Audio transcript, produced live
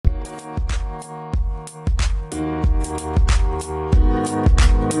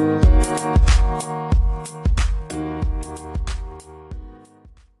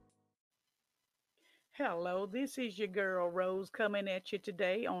This is your girl Rose coming at you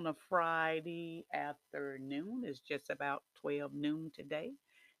today on a Friday afternoon. It's just about 12 noon today,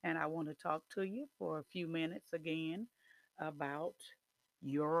 and I want to talk to you for a few minutes again about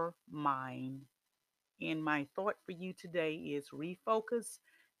your mind. And my thought for you today is refocus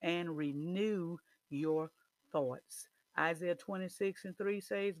and renew your thoughts. Isaiah 26:3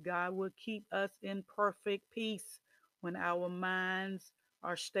 says, God will keep us in perfect peace when our minds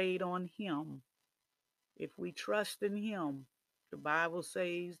are stayed on Him. If we trust in Him, the Bible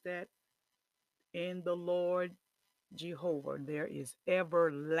says that in the Lord Jehovah there is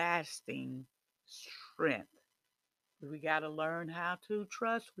everlasting strength. We got to learn how to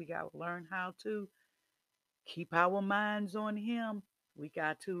trust. We got to learn how to keep our minds on Him. We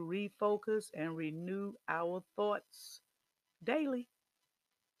got to refocus and renew our thoughts daily.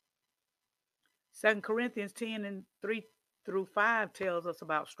 2 Corinthians 10 and 3 through 5 tells us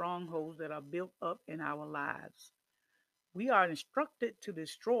about strongholds that are built up in our lives. We are instructed to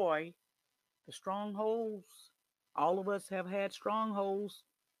destroy the strongholds. All of us have had strongholds.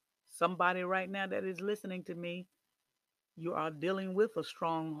 Somebody right now that is listening to me, you are dealing with a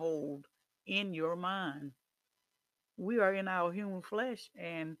stronghold in your mind. We are in our human flesh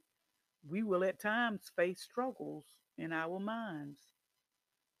and we will at times face struggles in our minds,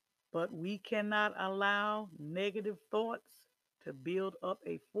 but we cannot allow negative thoughts to build up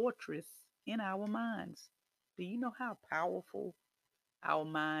a fortress in our minds. Do you know how powerful our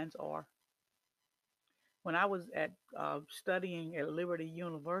minds are? When I was at studying at Liberty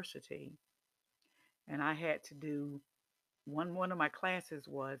University, and I had to do one of my classes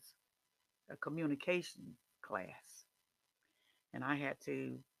was a communication class, and I had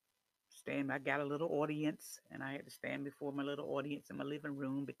to stand. I got a little audience, and I had to stand before my little audience in my living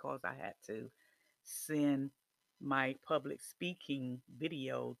room because I had to send my public speaking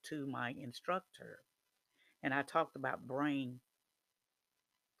video to my instructor, and I talked about brain,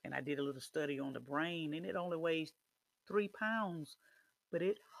 and I did a little study on the brain, and it only weighs 3 pounds, but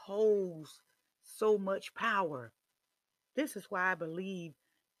it holds so much power. This is why I believe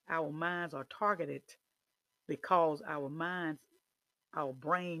our minds are targeted because our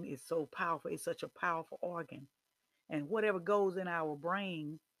brain is so powerful. It's such a powerful organ. And whatever goes in our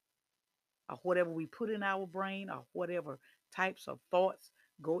brain, or whatever we put in our brain, or whatever types of thoughts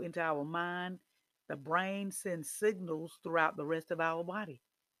go into our mind, the brain sends signals throughout the rest of our body.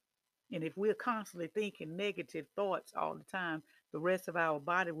 And if we're constantly thinking negative thoughts all the time, the rest of our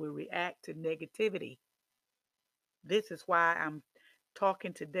body will react to negativity. This is why I'm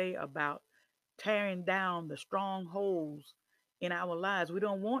talking today about tearing down the strongholds in our lives. We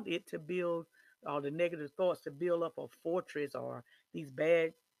don't want it to build all the negative thoughts to build up a fortress or these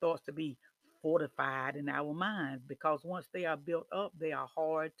bad thoughts to be fortified in our minds because once they are built up, they are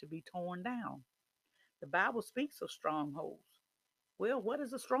hard to be torn down. The Bible speaks of strongholds. Well, what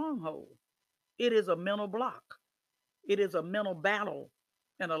is a stronghold? It is a mental block. It is a mental battle.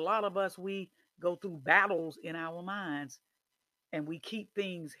 And a lot of us, we go through battles in our minds and we keep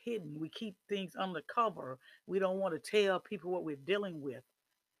things hidden. We keep things undercover. We don't want to tell people what we're dealing with.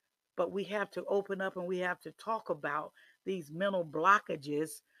 But we have to open up and we have to talk about these mental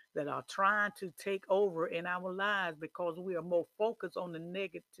blockages that are trying to take over in our lives because we are more focused on the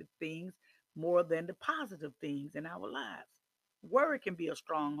negative things more than the positive things in our lives. Worry can be a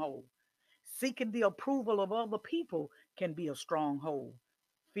stronghold. Seeking the approval of other people can be a stronghold.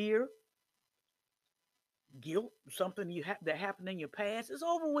 Fear, guilt, something that happened in your past, is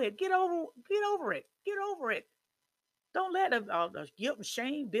over with. Get over it. Get over it. Don't let guilt and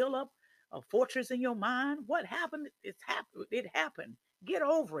shame build up a fortress in your mind. What happened? It's happened. It happened. Get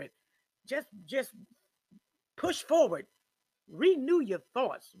over it. Just push forward. Renew your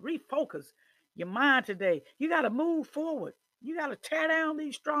thoughts. Refocus your mind today. You got to move forward. You got to tear down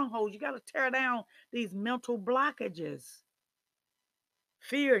these strongholds. You got to tear down these mental blockages.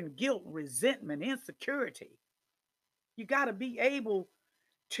 Fear and guilt, resentment, insecurity. You got to be able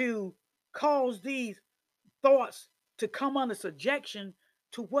to cause these thoughts to come under subjection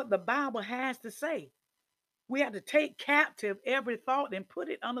to what the Bible has to say. We have to take captive every thought and put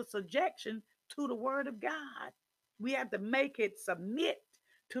it under subjection to the Word of God. We have to make it submit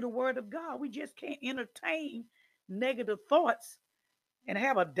to the Word of God. We just can't entertain negative thoughts and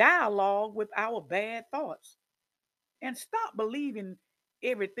have a dialogue with our bad thoughts. And stop believing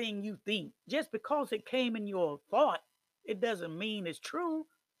everything you think. Just because it came in your thought, it doesn't mean it's true.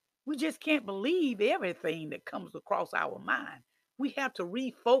 We just can't believe everything that comes across our mind. We have to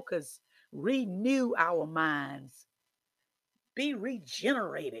refocus, renew our minds, be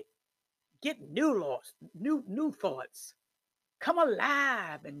regenerated, get new laws, new thoughts, come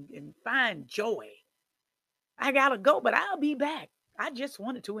alive and find joy. I got to go, but I'll be back. I just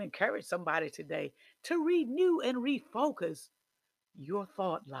wanted to encourage somebody today to renew and refocus your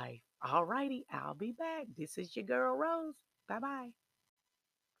thought life. All righty, I'll be back. This is your girl, Rose. Bye bye.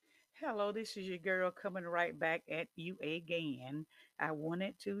 Hello, this is your girl coming right back at you again. I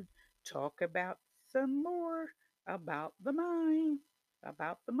wanted to talk about some more about the mind.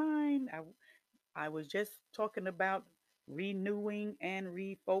 About the mind. I was just talking about renewing and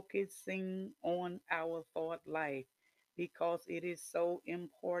refocusing on our thought life because it is so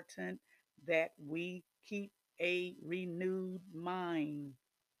important that we keep a renewed mind.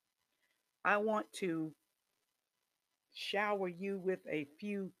 I want to shower you with a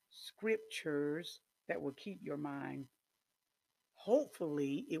few scriptures that will keep your mind.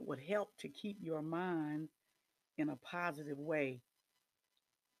 Hopefully, it would help to keep your mind in a positive way.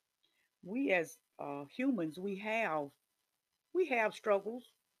 We as humans, we have struggles.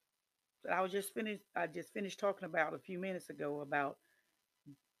 I just finished talking about a few minutes ago about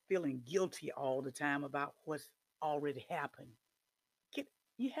feeling guilty all the time about what's already happened. Get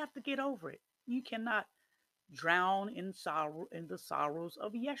You have to get over it. You cannot drown in sorrow in the sorrows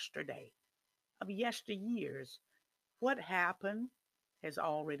of yesterday, of yesteryears. What happened has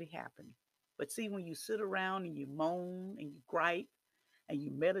already happened. But see, when you sit around and you moan and you gripe and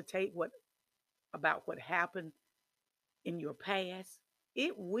you meditate about what happened in your past,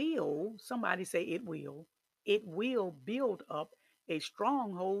 somebody say it will build up a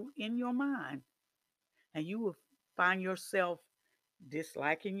stronghold in your mind. And you will find yourself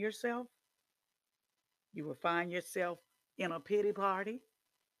disliking yourself. You will find yourself in a pity party.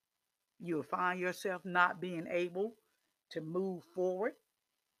 You will find yourself not being able to move forward.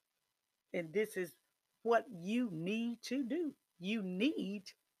 And this is what you need to do. You need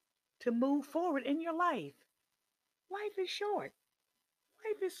to move forward in your life. Life is short.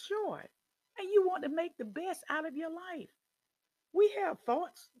 Life is short. And you want to make the best out of your life. We have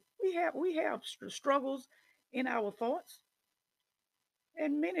thoughts. We have struggles in our thoughts.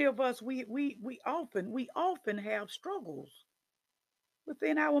 And many of us we often have struggles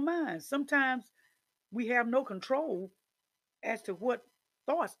within our minds. Sometimes we have no control as to what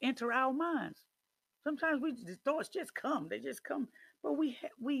thoughts enter our minds. Sometimes the thoughts just come. They just come. But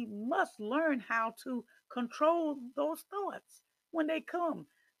we must learn how to control those thoughts when they come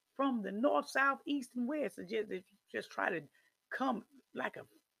from the north, south, east, and west. They just try to come like a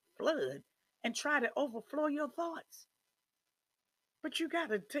flood and try to overflow your thoughts. But you got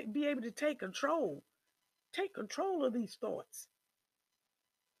to be able to take control. Take control of these thoughts.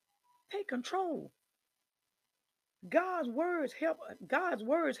 Take control. God's words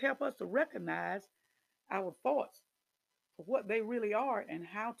help us to recognize our thoughts for what they really are and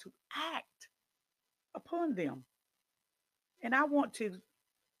how to act upon them. And I want to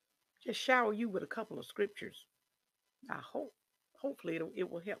just shower you with a couple of scriptures. I hopefully it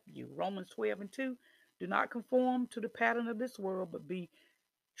will help you. Romans 12 and 2. Do not conform to the pattern of this world, but be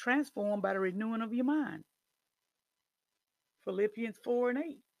transformed by the renewing of your mind. Philippians 4 and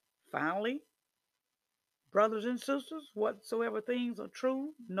 8. Finally, brothers and sisters, whatsoever things are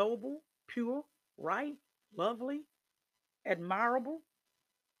true, noble, pure, right, lovely, admirable,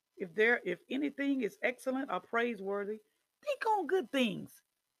 if anything is excellent or praiseworthy, think on good things.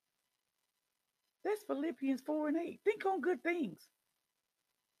 That's Philippians 4 and 8. Think on good things.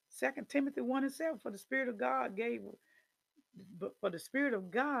 2 Timothy 1 and 7. For the Spirit of God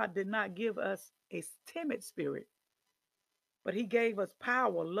did not give us a timid spirit, but He gave us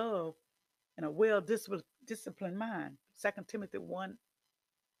power, love, and a well disciplined mind. 2 Timothy 1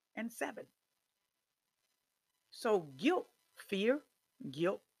 and 7. So guilt, they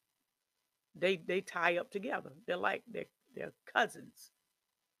tie up together. They're cousins.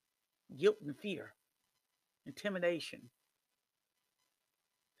 Guilt and fear, intimidation,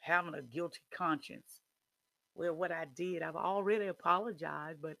 having a guilty conscience. Well, what I did, I've already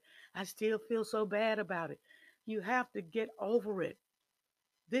apologized, but I still feel so bad about it. You have to get over it.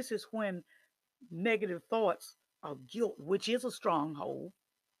 This is when negative thoughts of guilt, which is a stronghold,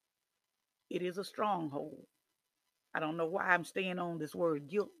 it is a stronghold. I don't know why I'm staying on this word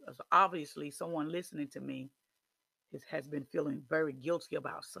guilt. Obviously, someone listening to me has been feeling very guilty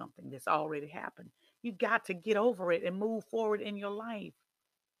about something that's already happened. You got to get over it and move forward in your life.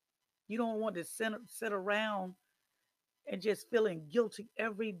 You don't want to sit around and just feeling guilty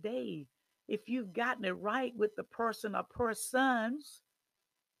every day. If you've gotten it right with the person or persons,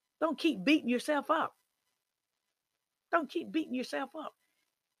 don't keep beating yourself up. Don't keep beating yourself up.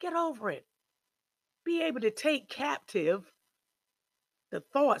 Get over it. Be able to take captive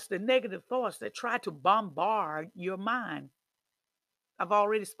the negative thoughts that try to bombard your mind. I've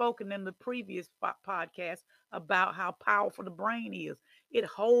already spoken in the previous podcast about how powerful the brain is. It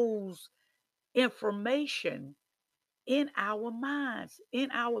holds information in our minds,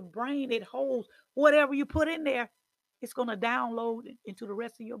 in our brain. It holds whatever you put in there, it's going to download into the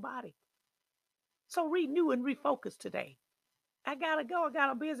rest of your body. So renew and refocus today. I got to go. I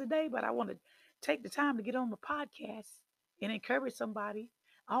got a busy day, but I want to take the time to get on the podcast and encourage somebody.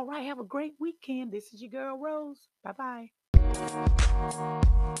 All right. Have a great weekend. This is your girl, Rose. Bye bye.